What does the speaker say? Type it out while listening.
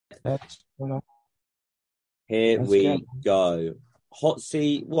Let's, Here let's go. we go. Hot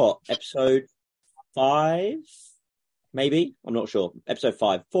seat, what? Episode 5? Maybe? I'm not sure. Episode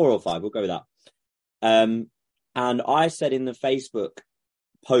 5, 4 or 5. We'll go with that. And I said in the Facebook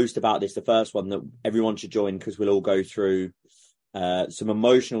post about this, the first one, that everyone should join because we'll all go through some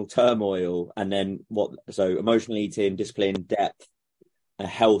emotional turmoil and then emotional eating, discipline, depth,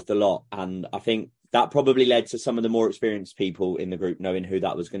 health a lot. And I think that probably led to some of the more experienced people in the group knowing who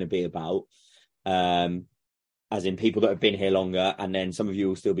that was going to be about. As in people that have been here longer, and then some of you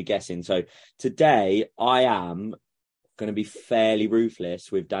will still be guessing. So today I am going to be fairly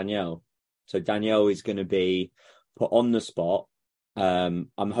ruthless with Danielle. So Danielle is going to be put on the spot. I'm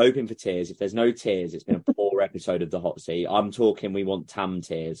hoping for tears. If there's no tears, it's been a poor episode of the hot seat. I'm talking, we want Tam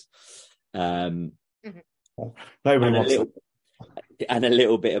tears. Nobody wants that. And a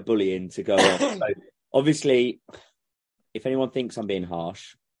little bit of bullying to go on. So obviously, if anyone thinks I'm being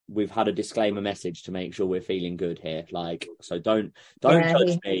harsh, we've had a disclaimer message to make sure we're feeling good here. So don't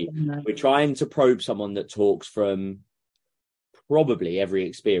judge me. We're trying to probe someone that talks from probably every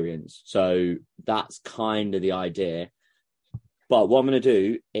experience. So that's kind of the idea. But what I'm going to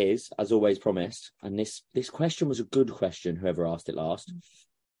do is, as always promised, and this question was a good question, whoever asked it last.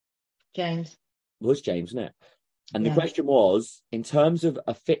 James. It was James, wasn't it? And the question was, in terms of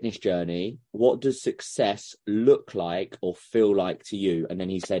a fitness journey, what does success look like or feel like to you? And then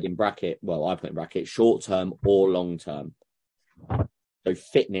he said in bracket, well, I put in bracket, short term or long term. So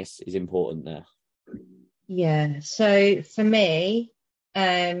fitness is important there. Yeah. So for me,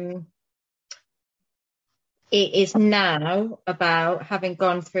 it is now about, having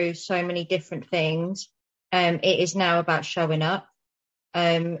gone through so many different things, it is now about showing up.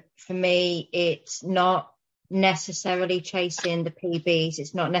 For me, it's not necessarily chasing the PBs.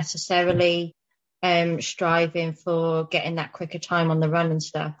 It's not necessarily striving for getting that quicker time on the run and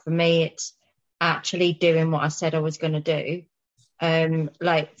stuff. For me, it's actually doing what I said I was going to do.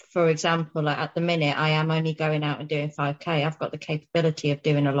 Like, for example, at the minute, I am only going out and doing 5K. I've got the capability of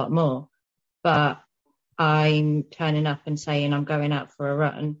doing a lot more, but I'm turning up and saying I'm going out for a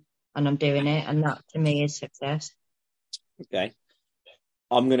run and I'm doing it. And that to me is success. Okay.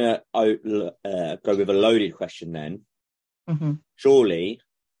 I'm going to go with a loaded question then. Mm-hmm. Surely,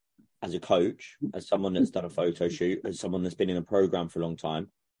 as a coach, as someone that's done a photo shoot, as someone that's been in a program for a long time,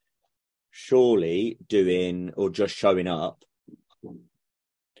 surely doing or just showing up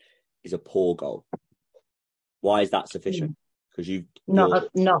is a poor goal. Why is that sufficient? Because not at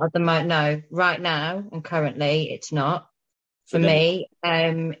the moment. No, right now and currently, it's not. For me,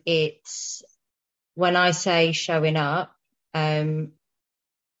 it's when I say showing up.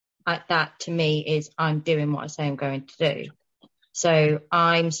 That to me is I'm doing what I say I'm going to do. So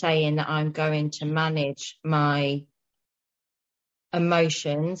I'm saying that I'm going to manage my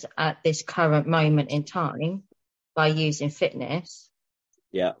emotions at this current moment in time by using fitness.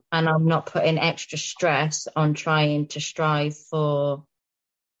 Yeah. And I'm not putting extra stress on trying to strive for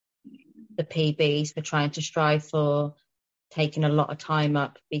the PBs, for trying to strive for taking a lot of time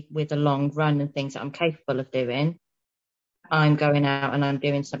up with a long run and things that I'm capable of doing. I'm going out and I'm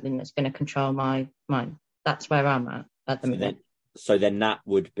doing something that's going to control my mind. That's where I'm at the minute. So then that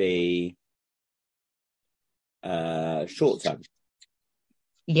would be short term.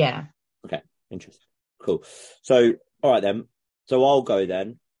 Yeah. Okay, interesting. Cool. So, all right then. So I'll go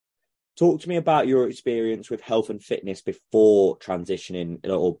then. Talk to me about your experience with health and fitness before transitioning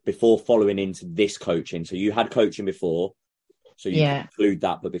or before following into this coaching. So you had coaching before, so you can include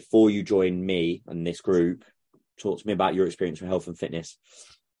that. But before you joined me and this group, talk to me about your experience with health and fitness.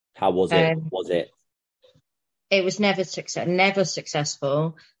 How was it? It was never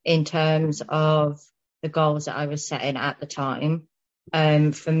successful in terms of the goals that I was setting at the time.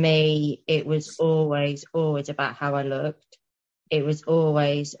 For me, it was always about how I looked. It was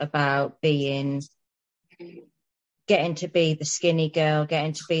always about getting to be the skinny girl,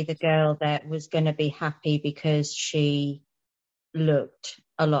 getting to be the girl that was going to be happy because she looked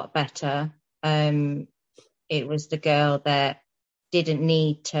a lot better. It was the girl that didn't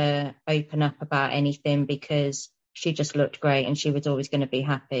need to open up about anything because she just looked great and she was always going to be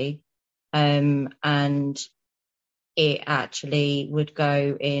happy. And it actually would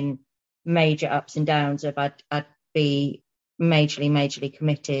go in major ups and downs of I'd be majorly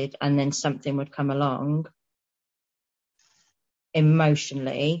committed and then something would come along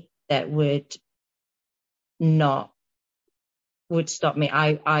emotionally that would stop me.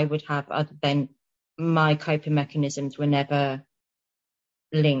 I would have, other than my coping mechanisms were never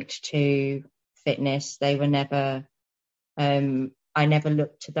linked to fitness. They were never, I never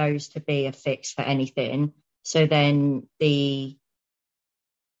looked to those to be a fix for anything. So then the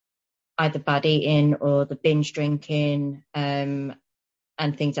either bad eating or the binge drinking, and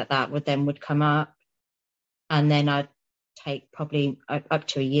things like that would come up, and then I'd take probably up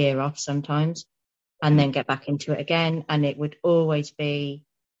to a year off sometimes, and then get back into it again, and it would always be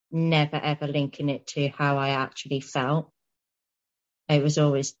never ever linking it to how I actually felt. It was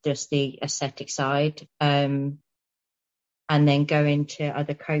always just the aesthetic side. And then going to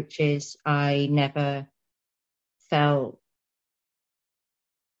other coaches, I never felt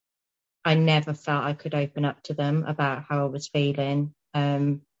I could open up to them about how I was feeling,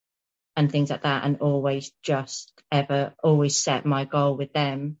 and things like that, and always set my goal with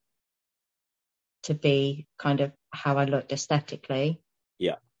them to be kind of how I looked aesthetically.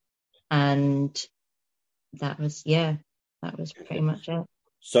 Yeah. And that was pretty much it.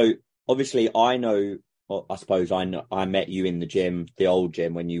 So obviously I met you in the gym, the old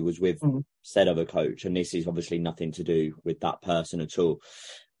gym, when you was with said other coach, and this is obviously nothing to do with that person at all.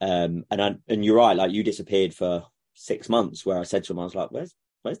 And you're right, like you disappeared for 6 months, where I said to him, I was like, where's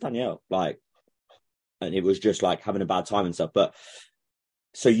Danielle? Like, and it was just like having a bad time and stuff. But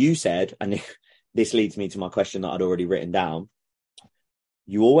so you said, and this leads me to my question that I'd already written down.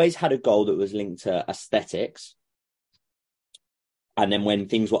 You always had a goal that was linked to aesthetics. And then when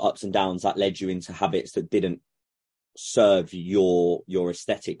things were ups and downs, that led you into habits that didn't serve your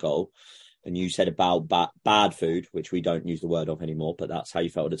aesthetic goal. And you said about bad food, which we don't use the word of anymore, but that's how you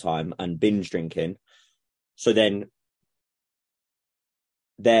felt at the time, and binge drinking. So then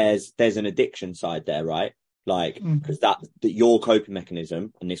there's an addiction side there, right? Like, because that your coping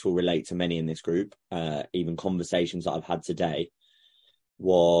mechanism, and this will relate to many in this group, even conversations that I've had today,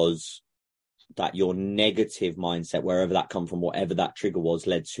 was that your negative mindset, wherever that come from, whatever that trigger was,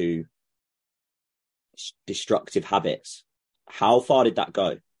 led to destructive habits. How far did that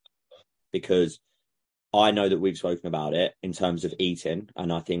go? Because I know that we've spoken about it in terms of eating,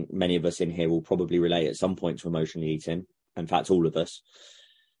 and I think many of us in here will probably relate at some point to emotionally eating. In fact, all of us.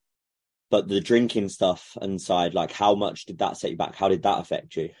 But the drinking stuff inside, like, how much did that set you back? How did that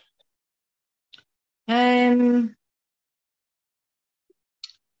affect you?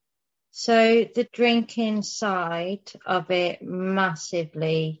 So the drinking side of it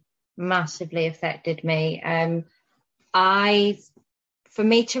massively affected me. For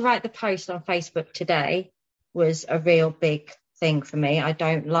me to write the post on Facebook today was a real big thing for me. I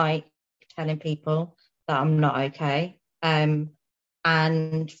don't like telling people that I'm not okay. And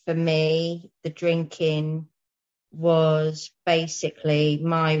for me, the drinking was basically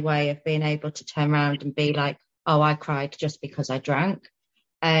my way of being able to turn around and be like, oh, I cried just because I drank.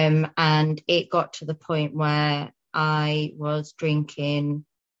 And it got to the point where I was drinking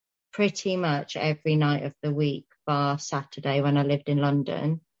pretty much every night of the week, bar Saturday when I lived in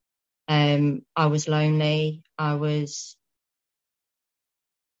London. I was lonely. I was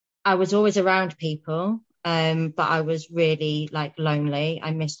always around people, but I was really like lonely.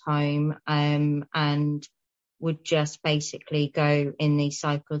 I missed home, and would just basically go in these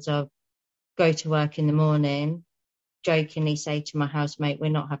cycles of go to work in the morning, jokingly say to my housemate, we're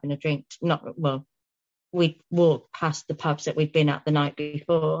not having a drink. We'd walk past the pubs that we'd been at the night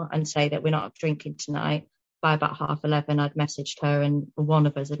before and say that we're not drinking tonight. By about 11:30, I'd messaged her, and one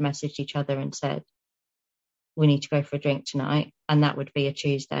of us had messaged each other and said, we need to go for a drink tonight. And that would be a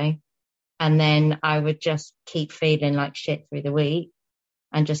Tuesday. And then I would just keep feeling like shit through the week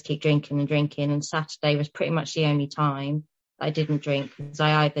and just keep drinking and drinking. And Saturday was pretty much the only time I didn't drink, because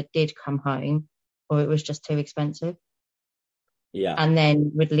I either did come home or it was just too expensive. Yeah. And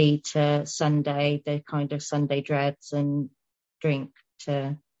then would lead to Sunday, the kind of Sunday dreads, and drink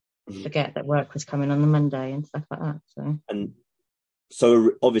to forget that work was coming on the Monday and stuff like that.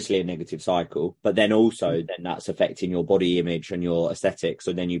 So obviously a negative cycle, but then also then that's affecting your body image and your aesthetic.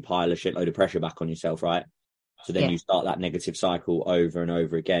 So then you pile a shitload of pressure back on yourself, right? So then you start that negative cycle over and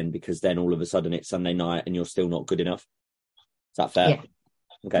over again, because then all of a sudden it's Sunday night and you're still not good enough. Is that fair? Yeah.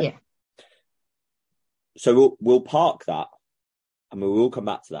 Okay. Yeah. So we'll park that, and we will come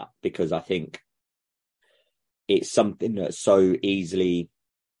back to that, because I think it's something that's so easily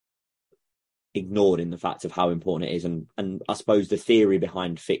ignored in the fact of how important it is. And I suppose the theory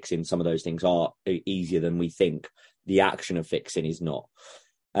behind fixing some of those things are easier than we think. The action of fixing is not.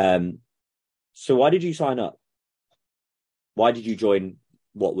 So why did you sign up? Why did you join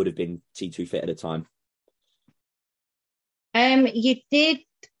what would have been T2 Fit at the time? You did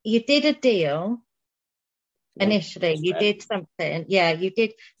a deal. Initially, you did something. Yeah, you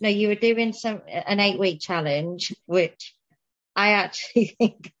did. No, you were doing an 8-week challenge, which I actually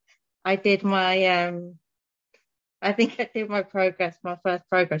think I did my my first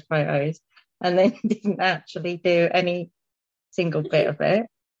progress photos, and then didn't actually do any single bit of it.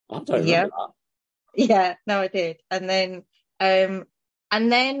 I don't Yeah. remember that. Yeah, no, I did. And then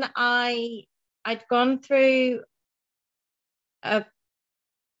I'd gone through a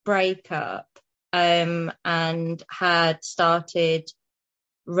breakup, and had started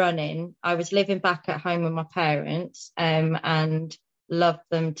running. I was living back at home with my parents, and loved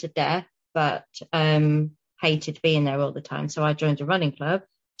them to death, but hated being there all the time. So I joined a running club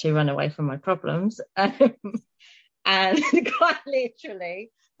to run away from my problems. And quite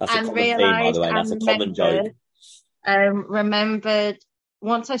literally, That's a and common theme, by the realised way. That's a and common joke. remembered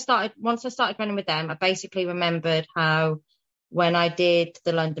once I started running with them, I basically remembered how when I did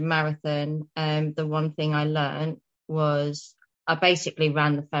the London Marathon, the one thing I learned was I basically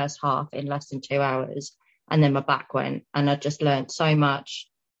ran the first half in less than 2 hours, and then my back went, and I just learned so much,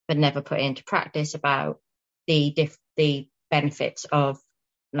 but never put it into practice about the benefits of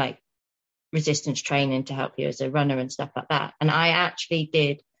like resistance training to help you as a runner and stuff like that. And I actually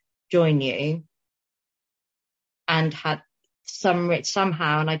did join you and had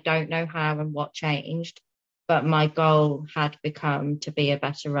somehow, and I don't know how and what changed, but my goal had become to be a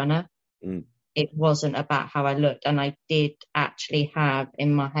better runner. It wasn't about how I looked. And I did actually have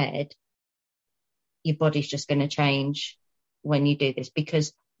in my head, your body's just going to change when you do this,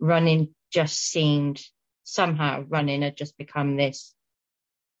 because running just seemed, somehow running had just become this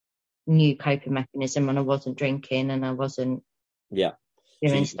new coping mechanism, and I wasn't drinking and I wasn't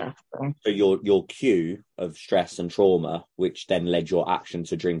doing stuff. So your cue of stress and trauma, which then led your action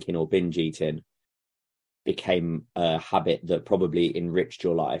to drinking or binge eating, became a habit that probably enriched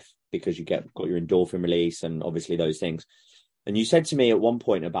your life because you got your endorphin release and obviously those things. And you said to me at one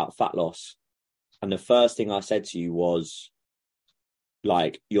point about fat loss, and the first thing I said to you was,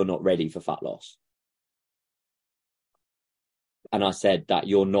 like, you're not ready for fat loss. And I said that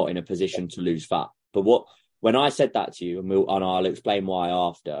you're not in a position to lose fat. But when I said that to you, and I'll explain why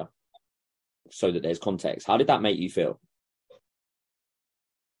after, so that there's context, how did that make you feel?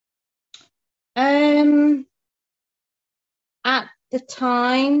 At the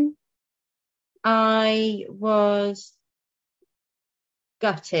time, I was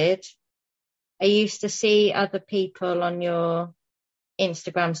gutted. I used to see other people on your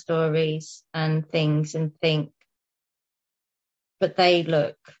Instagram stories and things and think, but they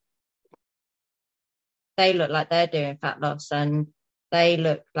look like they're doing fat loss, and they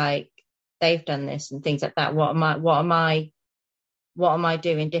look like they've done this and things like that. What am I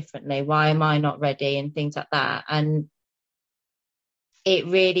doing differently? Why am I not ready? And things like that. And it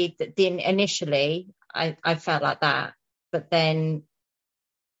really, initially I felt like that, but then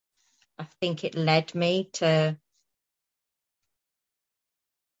I think it led me to,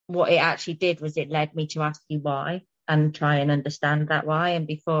 what it actually did was it led me to ask you why and try and understand that why. And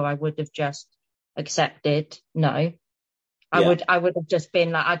before I would have just accepted no. I would have just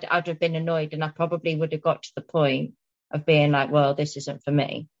been like, I'd have been annoyed, and I probably would have got to the point of being like, well, this isn't for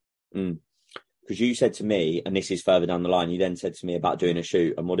me. Because you said to me, and this is further down the line, you then said to me about doing a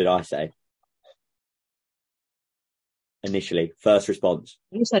shoot, and what did I say? Initially, first response.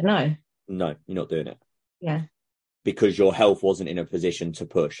 You said no. No, you're not doing it. Yeah. Because your health wasn't in a position to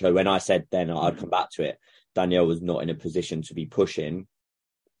push. So when I said then I'd come back to it, Danielle was not in a position to be pushing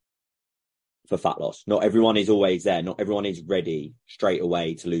for fat loss. Not everyone is always there. Not everyone is ready straight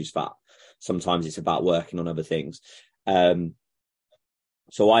away to lose fat. Sometimes it's about working on other things. So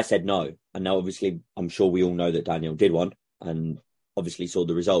I said no. And now obviously I'm sure we all know that Danielle did one and obviously saw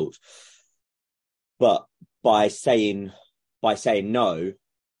the results. But by saying no,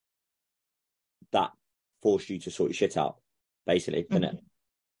 that forced you to sort your shit out, basically, didn't it?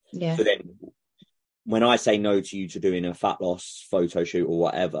 Yeah. So then when I say no to you to doing a fat loss photo shoot or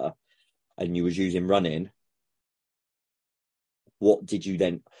whatever, and you was using running, what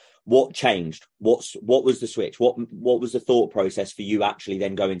changed? What was the switch? What was the thought process for you actually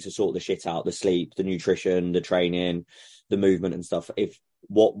then going to sort the shit out, the sleep, the nutrition, the training, the movement and stuff?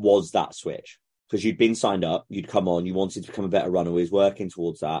 What was that switch? Because you'd been signed up, you'd come on, you wanted to become a better runner, we was working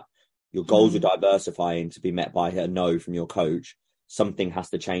towards that. Your goals were diversifying to be met by a no from your coach. Something has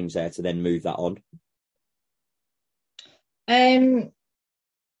to change there to then move that on.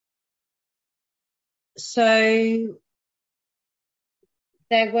 So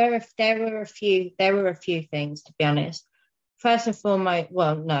there were a few things, to be honest. First and foremost,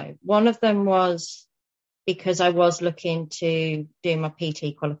 well, no, one of them was because I was looking to do my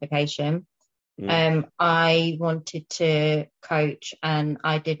PT qualification. I wanted to coach, and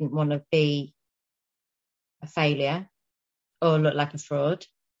I didn't want to be a failure or look like a fraud.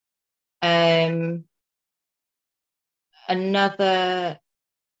 Another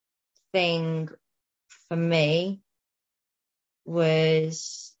thing for me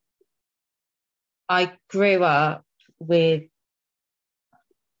was I grew up with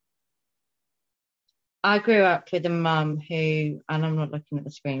a mum who, and I'm not looking at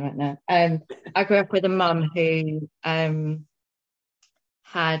the screen right now. I grew up with a mum who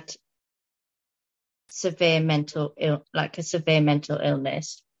had severe mental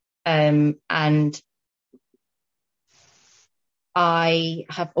illness, and I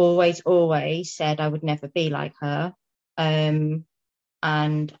have always said I would never be like her, and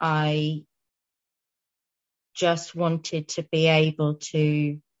I just wanted to be able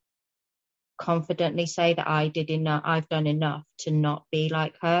to confidently say that I've done enough to not be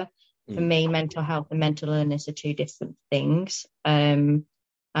like her. For me, mental health and mental illness are two different things.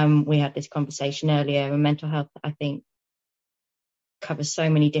 We had this conversation earlier, and mental health, I think, covers so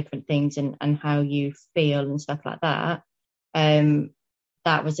many different things and how you feel and stuff like that.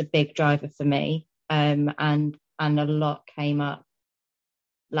 That was a big driver for me. And a lot came up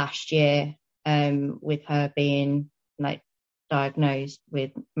last year, with her being like diagnosed with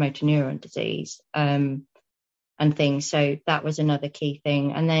motor neuron disease, and things. So that was another key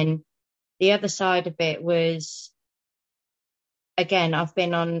thing. And then the other side of it was, again, I've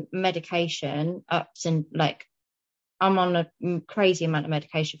been on medication I'm on a crazy amount of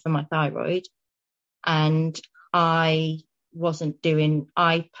medication for my thyroid, and I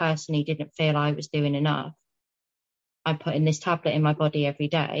personally didn't feel I was doing enough. I'm putting this tablet in my body every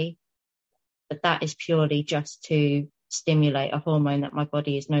day, but that is purely just to stimulate a hormone that my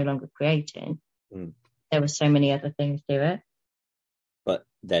body is no longer creating. There were so many other things to it. But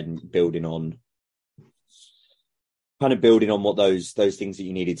then building on what those things that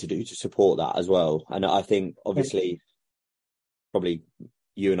you needed to do to support that as well. And I think obviously probably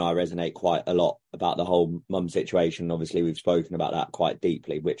you and I resonate quite a lot about the whole mum situation. Obviously we've spoken about that quite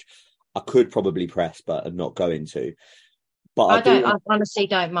deeply, which I could probably press, but I'm not going to. But I honestly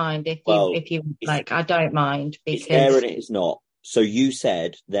don't mind if you like. I don't mind, because it's there and it's not. So you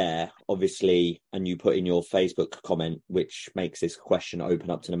said there, obviously, and you put in your Facebook comment, which makes this question open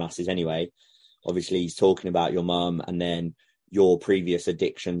up to the masses anyway. Obviously, he's talking about your mum and then your previous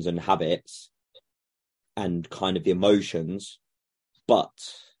addictions and habits and kind of the emotions. But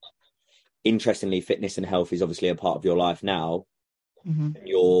interestingly, fitness and health is obviously a part of your life now.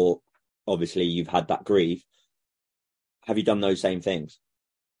 You've had that grief. Have you done those same things?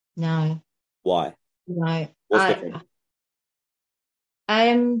 No. Why? No. What's different?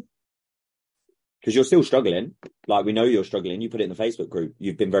 Because you're still struggling. Like, we know you're struggling. You put it in the Facebook group.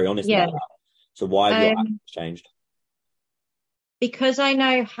 You've been very honest about that. So why have your actions changed? Because I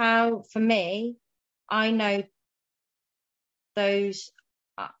know how, for me, I know that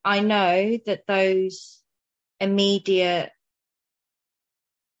those immediate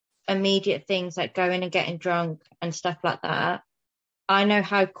things like going and getting drunk and stuff like that, I know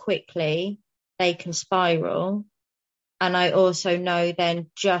how quickly they can spiral. And I also know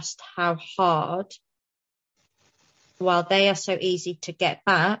then just how hard, while they are so easy to get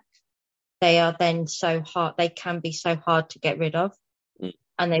back, they are then so hard, they can be so hard to get rid of,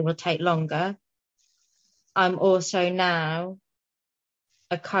 and they will take longer. I'm also now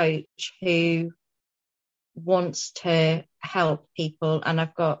a coach who wants to help people, and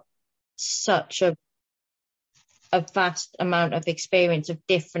I've got such a vast amount of experience of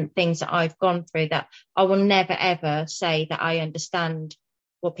different things that I've gone through that I will never ever say that I understand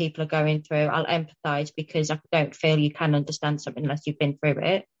what people are going through. I'll empathize, because I don't feel you can understand something unless you've been through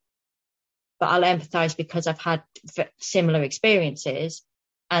it. But I'll empathize because I've had similar experiences.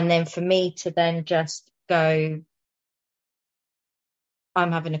 And then for me to then just go,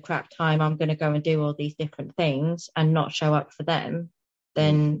 I'm having a crap time, I'm going to go and do all these different things and not show up for them,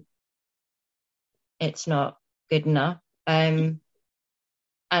 then it's not good enough. And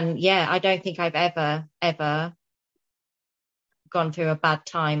yeah, I don't think I've ever gone through a bad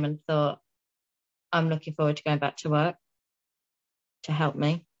time and thought, I'm looking forward to going back to work to help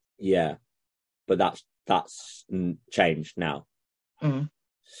me. Yeah, but that's changed now. So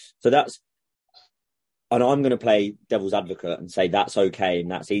and I'm going to play devil's advocate and say that's okay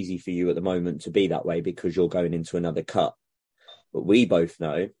and that's easy for you at the moment to be that way because you're going into another cut. But we both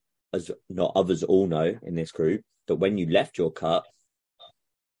know, as not others all know in this group, that when you left your cut,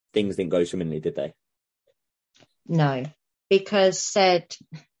 things didn't go swimmingly, did they? No, because said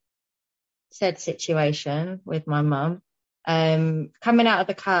situation with my mum, coming out of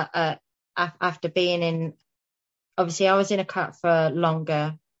the cut after being in, obviously I was in a cut for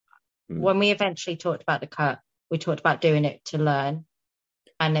longer. When we eventually talked about the cut, we talked about doing it to learn,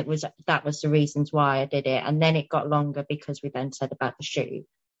 and that was the reasons why I did it. And then it got longer because we then said about the shoot.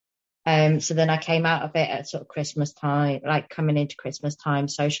 So then I came out of it at sort of Christmas time, like coming into Christmas time,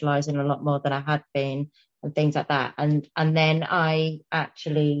 socializing a lot more than I had been and things like that. And then I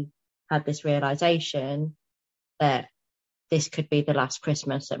actually had this realization that this could be the last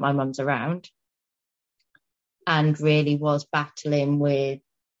Christmas that my mum's around, and really was battling with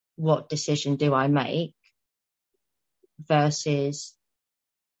what decision do I make, versus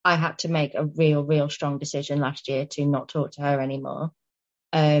I had to make a real strong decision last year to not talk to her anymore.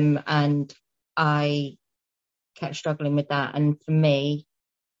 And I kept struggling with that. And for me,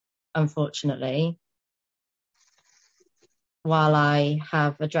 unfortunately, while I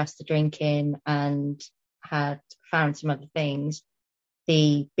have addressed the drinking and had found some other things,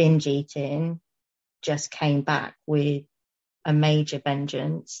 the binge eating just came back with a major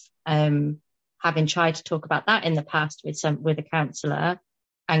vengeance. Having tried to talk about that in the past with a counsellor,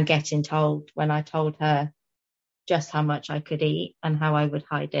 and getting told, when I told her just how much I could eat and how I would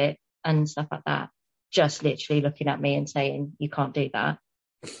hide it and stuff like that, just literally looking at me and saying, you can't do that.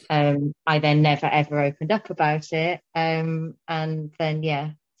 I then never ever opened up about it. And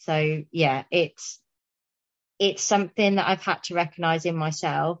then, it's something that I've had to recognize in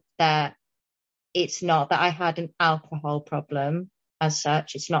myself, that it's not that I had an alcohol problem as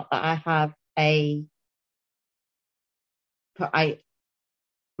such. It's not that I have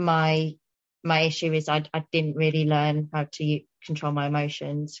my issue is I didn't really learn how to control my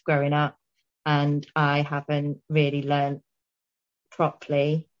emotions growing up, and I haven't really learned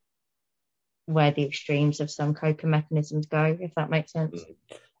properly where the extremes of some coping mechanisms go, if that makes sense.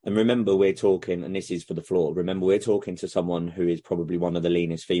 And remember, we're talking, and this is for the floor, remember, we're talking to someone who is probably one of the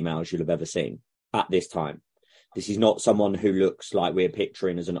leanest females you'll have ever seen at this time. This is not someone who looks like we're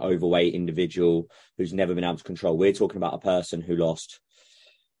picturing as an overweight individual who's never been able to control. We're talking about a person who lost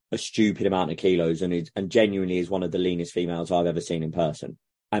a stupid amount of kilos and genuinely is one of the leanest females I've ever seen in person.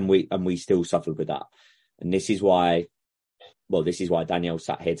 And we still suffered with that. And this is why Danielle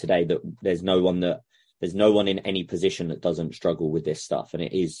sat here today, that there's no one in any position that doesn't struggle with this stuff. And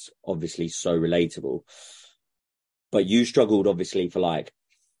it is obviously so relatable. But you struggled obviously for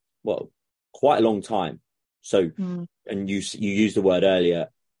quite a long time. So, and you used the word earlier,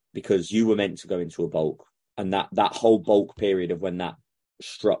 because you were meant to go into a bulk, and that whole bulk period of when that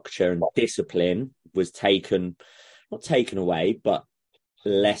structure and discipline was not taken away, but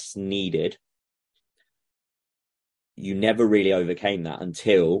less needed. You never really overcame that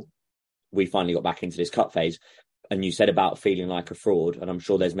until we finally got back into this cut phase. And you said about feeling like a fraud, and I'm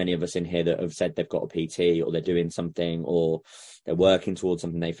sure there's many of us in here that have said they've got a PT, or they're doing something, or they're working towards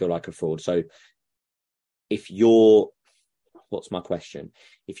something, they feel like a fraud. So what's my question?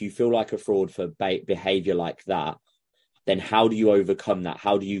 If you feel like a fraud for behavior like that, then how do you overcome that?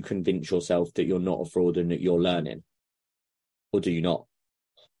 How do you convince yourself that you're not a fraud and that you're learning? Or do you not?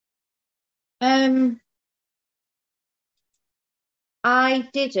 I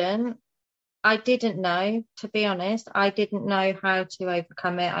didn't know, to be honest. I didn't know how to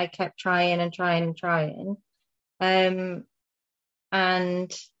overcome it. I kept trying and trying and trying. And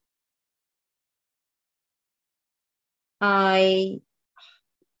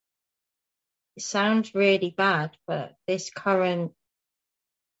it sounds really bad, but this current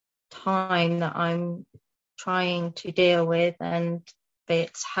time that I'm trying to deal with and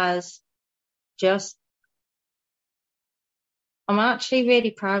bits has just, I'm actually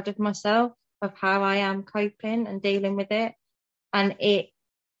really proud of myself, of how I am coping and dealing with it. And I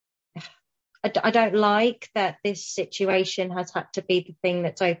don't like that this situation has had to be the thing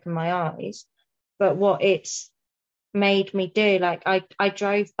that's opened my eyes, but what it's made me do, like I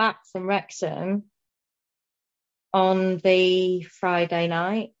drove back from Wrexham on the Friday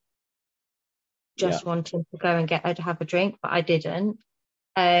night, just wanting to go and have a drink, but I didn't.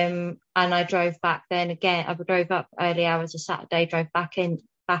 And I drove back then again. I drove up early hours of Saturday, drove back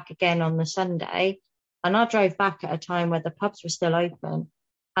again on the Sunday, and I drove back at a time where the pubs were still open.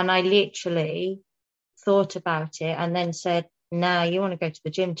 And I literally thought about it and then said, "No, you want to go to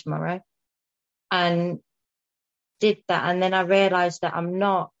the gym tomorrow?" And did that. And then I realised that I'm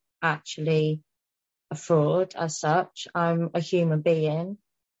not actually a fraud as such. I'm a human being.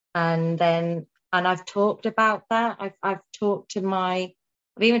 And I've talked about that. I've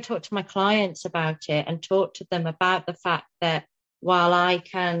even talked to my clients about it, and talked to them about the fact that while I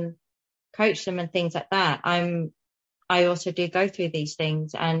can coach them and things like that, I also do go through these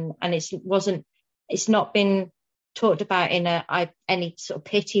things, and it's not been talked about in any sort of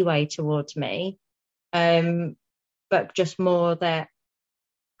pity way towards me, but just more that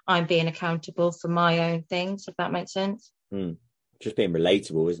I'm being accountable for my own things, if that makes sense. Just being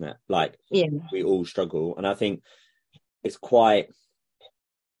relatable, isn't it? We all struggle, and I think it's quite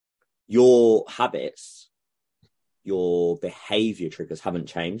your habits, your behavior triggers haven't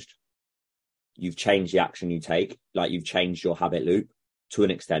changed. You've changed the action you take, like you've changed your habit loop to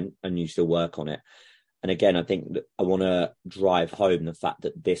an extent, and you still work on it. And again, I think that I want to drive home the fact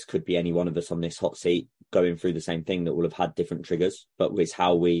that this could be any one of us on this hot seat going through the same thing, that will have had different triggers, but it's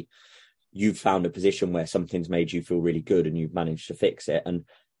how you've found a position where something's made you feel really good and you've managed to fix it.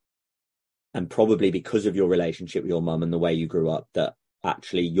 And probably because of your relationship with your mum and the way you grew up, that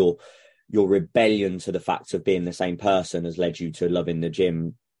actually your rebellion to the fact of being the same person has led you to loving the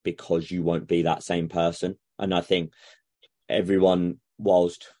gym, because you won't be that same person. And I think everyone,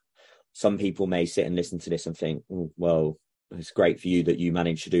 whilst some people may sit and listen to this and think, oh, well, it's great for you that you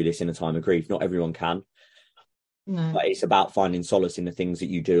managed to do this in a time of grief. Not everyone can. No. But it's about finding solace in the things that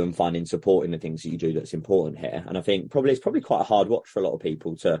you do and finding support in the things that you do that's important here. And I think it's probably quite a hard watch for a lot of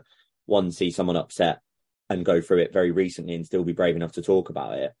people to, one, see someone upset and go through it very recently and still be brave enough to talk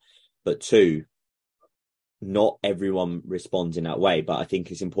about it. But two, not everyone responds in that way. But I think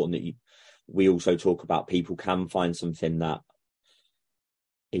it's important that we also talk about people can find something that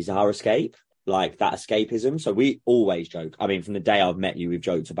is our escape, like that escapism. So we always joke. I mean, from the day I've met you, we've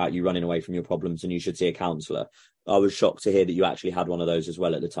joked about you running away from your problems and you should see a counsellor. I was shocked to hear that you actually had one of those as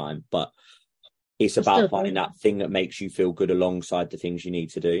well at the time. But it's about finding that thing that makes you feel good alongside the things you need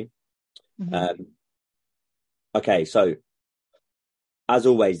to do. Mm-hmm. Okay, so as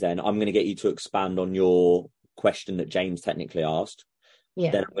always, then I'm going to get you to expand on your question that James technically asked.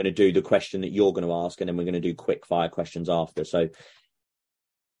 Yeah. Then I'm going to do the question that you're going to ask, and then we're going to do quick fire questions after. So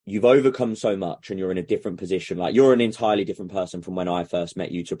you've overcome so much and you're in a different position. Like, you're an entirely different person from when I first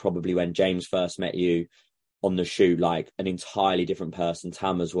met you to probably when James first met you on the shoot, like an entirely different person.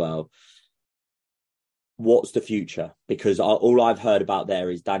 Tam as well. What's the future? Because all I've heard about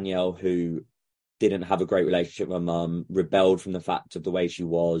there is Danielle, who didn't have a great relationship with her mum, rebelled from the fact of the way she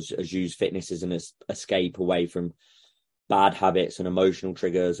was, has used fitness as an escape away from bad habits and emotional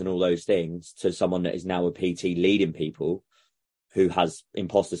triggers and all those things, to someone that is now a PT leading people who has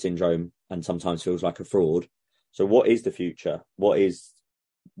imposter syndrome and sometimes feels like a fraud. So what is the future? Where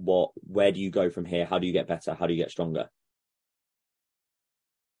do you go from here? How do you get better? How do you get stronger?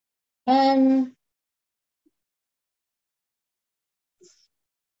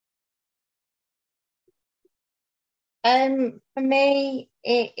 For me,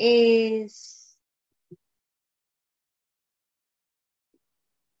 it is,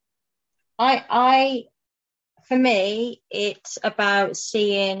 for me, it's about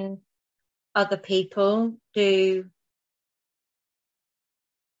seeing other people do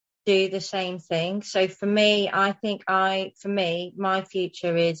the same thing. So for me, I think my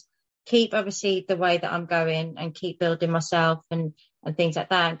future is keep obviously the way that I'm going and keep building myself and things like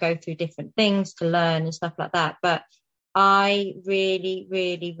that, and go through different things to learn and stuff like that. But I really,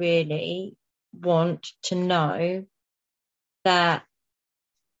 really, really want to know that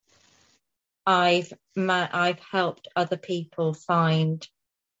I've helped other people find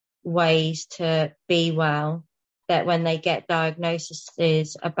ways to be well, that when they get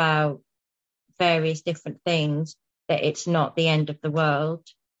diagnoses about various different things, that it's not the end of the world,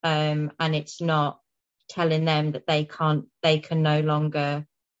 and it's not telling them that they can no longer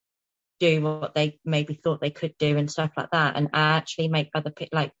do what they maybe thought they could do and stuff like that. And I actually make other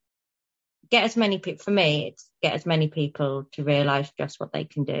people, like, get as many people, for me, it's get as many people to realise just what they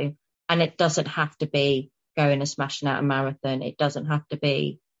can do. And it doesn't have to be going and smashing out a marathon. It doesn't have to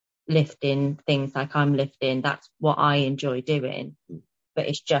be lifting things like I'm lifting. That's what I enjoy doing. But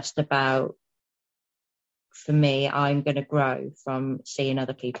it's just about, for me, I'm going to grow from seeing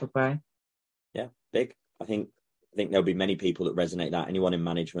other people grow. Yeah, big. I think there'll be many people that resonate that. Anyone in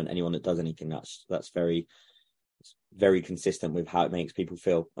management, anyone that does anything, that's very, very consistent with how it makes people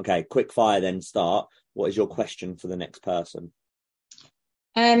feel. Okay, quick fire then, start. What is your question for the next person?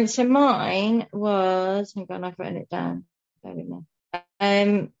 So mine was, hang on, I've written it down.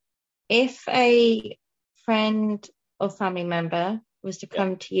 If a friend or family member was to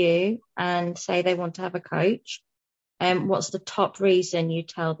come to you and say they want to have a coach, what's the top reason you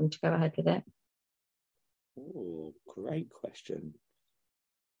tell them to go ahead with it? Oh, great question.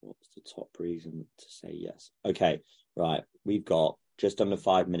 What's the top reason to say yes? Okay, right. We've got just under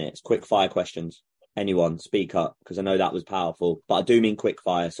 5 minutes. Quick fire questions. Anyone, speak up, because I know that was powerful, but I do mean quick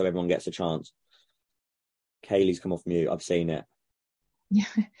fire so everyone gets a chance. Kaylee's come off mute. I've seen it. Yeah,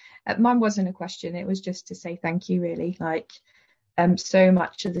 mine wasn't a question. It was just to say thank you, really. Like, so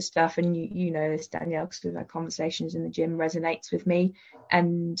much of the stuff, and you know this, Danielle, because we've had conversations in the gym, resonates with me,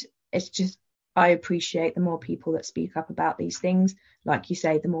 and it's just, I appreciate the more people that speak up about these things. Like you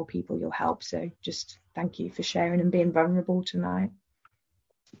say, the more people you'll help. So just thank you for sharing and being vulnerable tonight.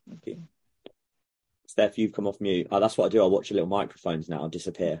 Steph, you've come off mute. Oh, that's what I do. I watch your little microphones now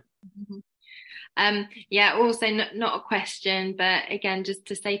disappear. Yeah, also not a question, but again, just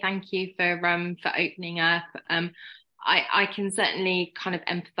to say thank you for opening up. I can certainly kind of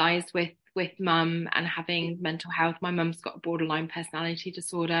empathise with mum and having mental health. My mum's got a borderline personality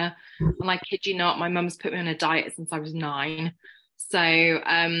disorder, and I kid you not, my mum's put me on a diet since I was 9. So,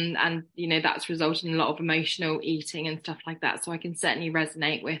 and that's resulted in a lot of emotional eating and stuff like that. So I can certainly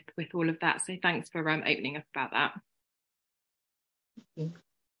resonate with all of that. So thanks for opening up about that.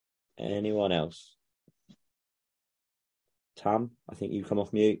 Anyone else? Tam, I think you've come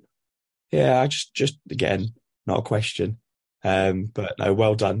off mute. Yeah, I just again, not a question. But no,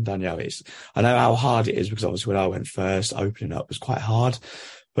 well done, Danielle. I know how hard it is, because obviously when I went first, opening up was quite hard.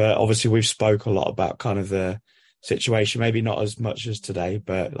 But obviously we've spoke a lot about kind of the situation, maybe not as much as today,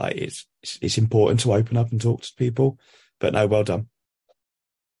 but like it's important to open up and talk to people. But no, well done.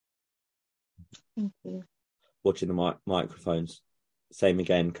 Thank you. Watching the microphones. Same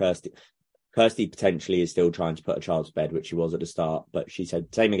again, Kirsty. Kirsty potentially is still trying to put a child to bed, which she was at the start, but she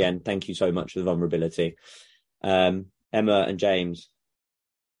said, same again, thank you so much for the vulnerability. Emma and James.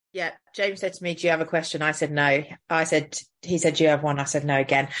 Yeah, James said to me, do you have a question? I said no. He said, do you have one? I said no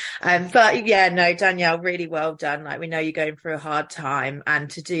again. But yeah, no, Danielle, really well done. Like, we know you're going through a hard time, and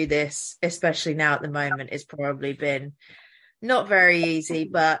to do this, especially now at the moment, it's probably been not very easy,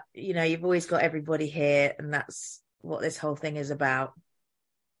 but you've always got everybody here, and that's what this whole thing is about.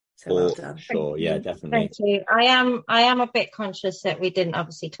 So well done. Sure, yeah, definitely. Thank you. I am a bit conscious that we didn't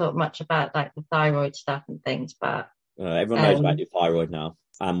obviously talk much about like the thyroid stuff and things, but everyone knows about your thyroid now,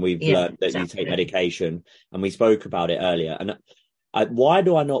 and we've learned that you take medication, and we spoke about it earlier. And why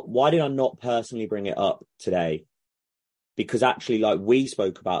did I not personally bring it up today? Because actually, like we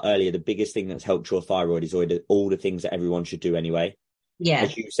spoke about earlier, the biggest thing that's helped your thyroid is all the things that everyone should do anyway. Yeah.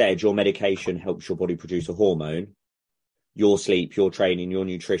 As you said, your medication helps your body produce a hormone. Your sleep, your training, your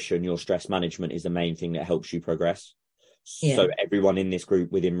nutrition, your stress management is the main thing that helps you progress. Yeah. So everyone in this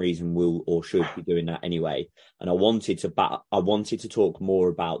group within reason will or should be doing that anyway. And I wanted to talk more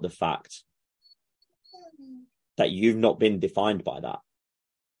about the fact that you've not been defined by that.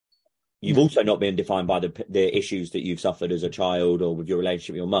 You've also not been defined by the issues that you've suffered as a child or with your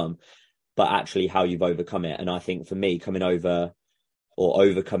relationship with your mum, but actually how you've overcome it. And I think for me, coming over or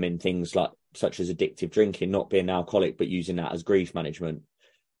overcoming things such as addictive drinking, not being an alcoholic, but using that as grief management,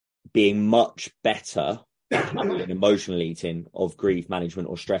 being much better at handling emotional eating of grief management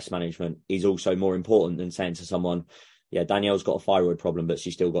or stress management is also more important than saying to someone, yeah, Danielle's got a thyroid problem, but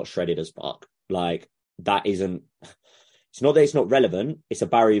she's still got shredded as fuck. Like, that isn't, it's not that it's not relevant, it's a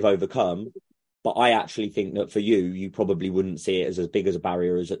barrier you've overcome. But I actually think that for you probably wouldn't see it as big as a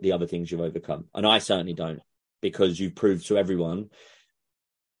barrier as the other things you've overcome. And I certainly don't, because you've proved to everyone,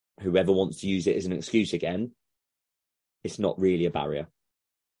 whoever wants to use it as an excuse again, it's not really a barrier.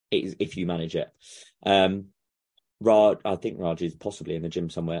 It is if you manage it. I think Raj is possibly in the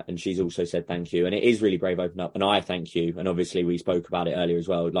gym somewhere, and she's also said thank you. And it is really brave open up, and I thank you. And obviously we spoke about it earlier as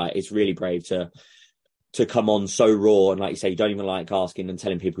well. Like, it's really brave to come on so raw, and like you say, you don't even like asking and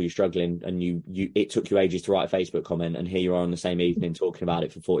telling people you're struggling, and it took you ages to write a Facebook comment, and here you are on the same evening talking about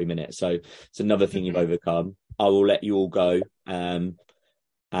it for 40 minutes. So it's another thing you've overcome. I will let you all go.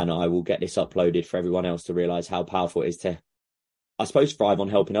 And I will get this uploaded for everyone else to realise how powerful it is to, I suppose, thrive on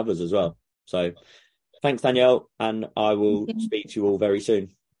helping others as well. So thanks, Danielle, and I will speak to you all very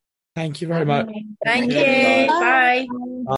soon. Thank you very much. Thank you. Bye.